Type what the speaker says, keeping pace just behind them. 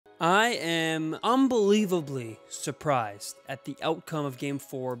I am unbelievably surprised at the outcome of Game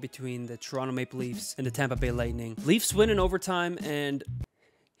 4 between the Toronto Maple Leafs and the Tampa Bay Lightning. Leafs win in overtime, and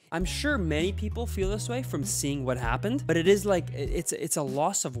I'm sure many people feel this way from seeing what happened, but it is like, it's a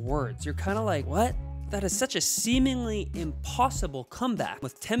loss of words. You're kind of like, what? That is such a seemingly impossible comeback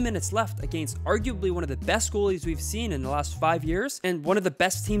with 10 minutes left against arguably one of the best goalies we've seen in the last 5 years and one of the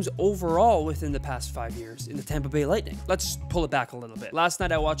best teams overall within the past 5 years in the Tampa Bay Lightning. Let's pull it back a little bit. Last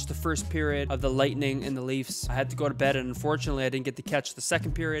night I watched the first period of the Lightning and the Leafs. I had to go to bed, and unfortunately I didn't get to catch the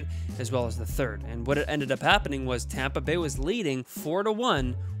second period as well as the third. And what ended up happening was Tampa Bay was leading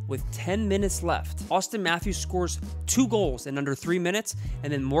 4-1 with 10 minutes left. Auston Matthews scores 2 goals in under 3 minutes,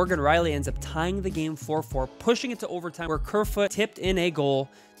 and then Morgan Rielly ends up tying the game 4-4, pushing it to overtime, where Kerfoot tipped in a goal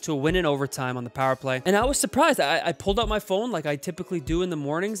to win in overtime on the power play. And I was surprised. I pulled out my phone like I typically do in the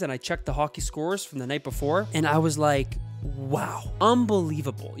mornings, and I checked the hockey scores from the night before, and I was like, wow,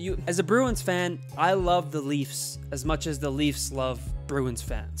 unbelievable. As a Bruins fan, I love the Leafs as much as the Leafs love Bruins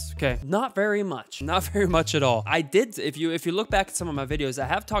fans, okay? Not very much at all. I did, if you look back at some of my videos, I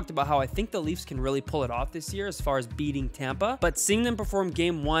have talked about how I think the Leafs can really pull it off this year as far as beating Tampa, but seeing them perform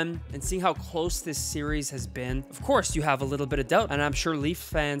game 1 and seeing how close this series has been, of course you have a little bit of doubt, and I'm sure Leaf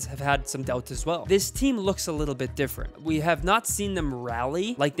fans have had some doubt as well. This team looks a little bit different. We have not seen them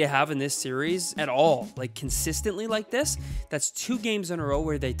rally like they have in this series at all, like consistently like this. That's 2 games in a row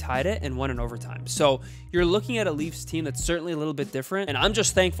where they tied it and won in overtime. So you're looking at a Leafs team that's certainly a little bit different. And I'm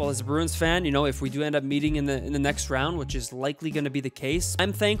just thankful as a Bruins fan, you know, if we do end up meeting in the next round, which is likely going to be the case,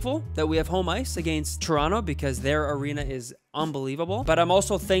 I'm thankful that we have home ice against Toronto because their arena is unbelievable. But I'm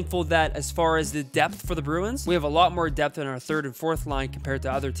also thankful that as far as the depth for the Bruins, we have a lot more depth in our 3rd and 4th line compared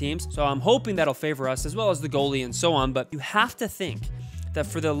to other teams. So I'm hoping that'll favor us as well as the goalie and so on. But you have to think that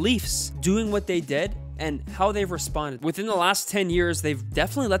for the Leafs doing what they did and how they've responded. Within the last 10 years, they've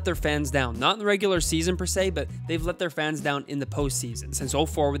definitely let their fans down. Not in the regular season per se, but they've let their fans down in the postseason. Since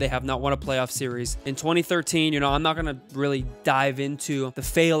 2004, they have not won a playoff series. In 2013, you know, I'm not going to really dive into the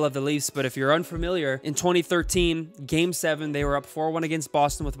fail of the Leafs, but if you're unfamiliar, in 2013, Game 7, they were up 4-1 against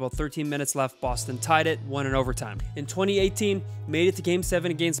Boston with about 13 minutes left. Boston tied it, won in overtime. In 2018, made it to Game 7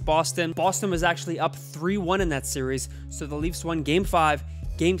 against Boston. Boston was actually up 3-1 in that series, so the Leafs won Game 5,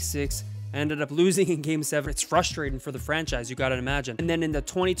 Game 6, ended up losing in Game 7. It's frustrating for the franchise, you gotta imagine. And then in the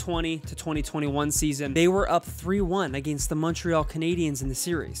 2020 to 2021 season, they were up 3-1 against the Montreal Canadiens in the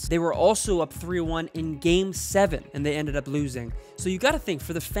series. They were also up 3-1 in Game 7, and they ended up losing. So you gotta think,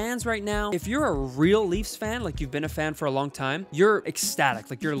 for the fans right now, if you're a real Leafs fan, like you've been a fan for a long time, you're ecstatic,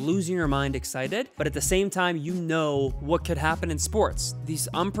 like you're losing your mind excited, but at the same time, you know what could happen in sports. These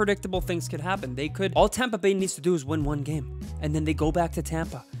unpredictable things could happen. All Tampa Bay needs to do is win 1 game, and then they go back to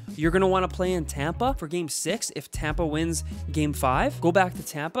Tampa. You're going to want to play in Tampa for Game 6 if Tampa wins Game 5. Go back to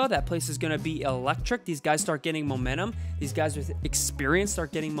Tampa. That place is going to be electric. These guys start getting momentum. These guys with experience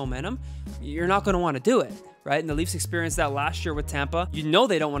start getting momentum. You're not going to want to do it, right? And the Leafs experienced that last year with Tampa. You know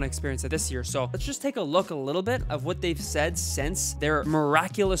they don't want to experience it this year. So let's just take a look a little bit of what they've said since their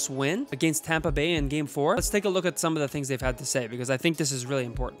miraculous win against Tampa Bay in Game 4. Let's take a look at some of the things they've had to say, because I think this is really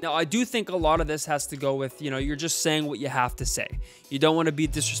important. Now, I do think a lot of this has to go with, you know, you're just saying what you have to say. You don't want to be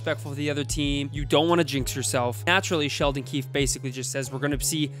disrespectful to the other team. You don't want to jinx yourself. Naturally, Sheldon Keefe basically just says we're going to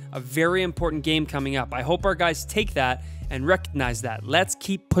see a very important game coming up. I hope our guys take that and recognize that. Let's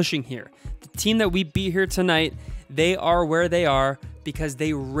keep pushing here. The team that we beat here tonight, they are where they are because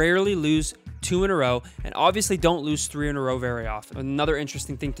they rarely lose 2 in a row, and obviously don't lose 3 in a row very often. Another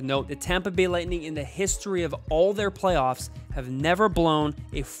interesting thing to note, the Tampa Bay Lightning in the history of all their playoffs have never blown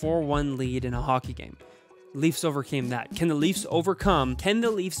a 4-1 lead in a hockey game. Leafs overcame that. Can the Leafs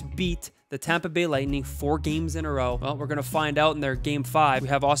beat the Tampa Bay Lightning 4 games in a row? Well, we're going to find out in their Game 5. We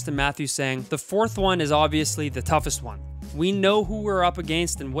have Auston Matthews saying, the 4th one is obviously the toughest one. We know who we're up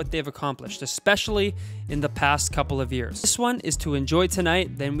against and what they've accomplished, especially in the past couple of years. This one is to enjoy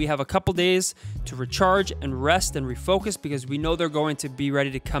tonight. Then we have a couple days to recharge and rest and refocus because we know they're going to be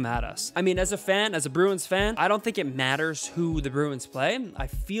ready to come at us. I mean, as a Bruins fan, I don't think it matters who the Bruins play. I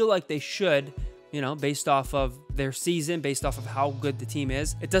feel like they should, you know, based off of their season, based off of how good the team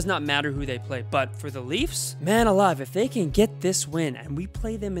is. It does not matter who they play. But for the Leafs, man alive, if they can get this win and we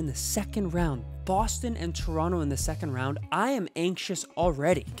play them in the 2nd round, Boston and Toronto in the 2nd round, I am anxious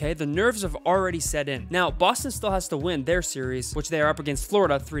already, okay? The nerves have already set in. Now, Boston still has to win their series, which they are up against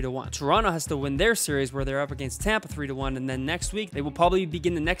Florida 3-1. Toronto has to win their series where they're up against Tampa 3-1, and then next week, they will probably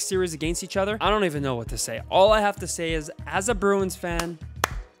begin the next series against each other. I don't even know what to say. All I have to say is, as a Bruins fan,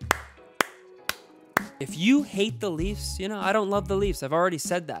 if you hate the Leafs, you know, I don't love the Leafs. I've already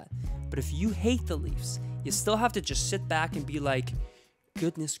said that. But if you hate the Leafs, you still have to just sit back and be like,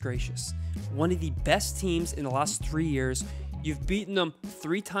 goodness gracious. One of the best teams in the last 3 years. You've beaten them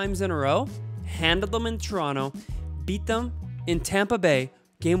 3 times in a row, handled them in Toronto, beat them in Tampa Bay,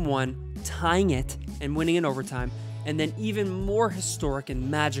 game 1, tying it and winning in overtime. And then even more historic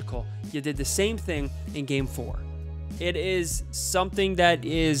and magical, you did the same thing in game 4. It is something that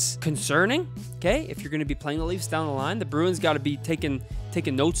is concerning, okay? If you're going to be playing the Leafs down the line, the Bruins got to be taking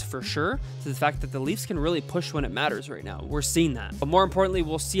notes for sure to the fact that the Leafs can really push when it matters right now. We're seeing that. But more importantly,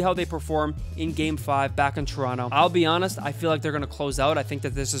 we'll see how they perform in game 5 back in Toronto. I'll be honest, I feel like they're going to close out. I think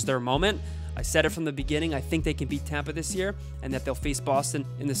that this is their moment. I said it from the beginning. I think they can beat Tampa this year and that they'll face Boston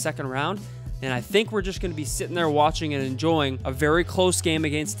in the second round. And I think we're just going to be sitting there watching and enjoying a very close game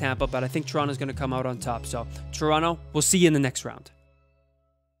against Tampa, but I think Toronto's going to come out on top. So, Toronto, we'll see you in the next round.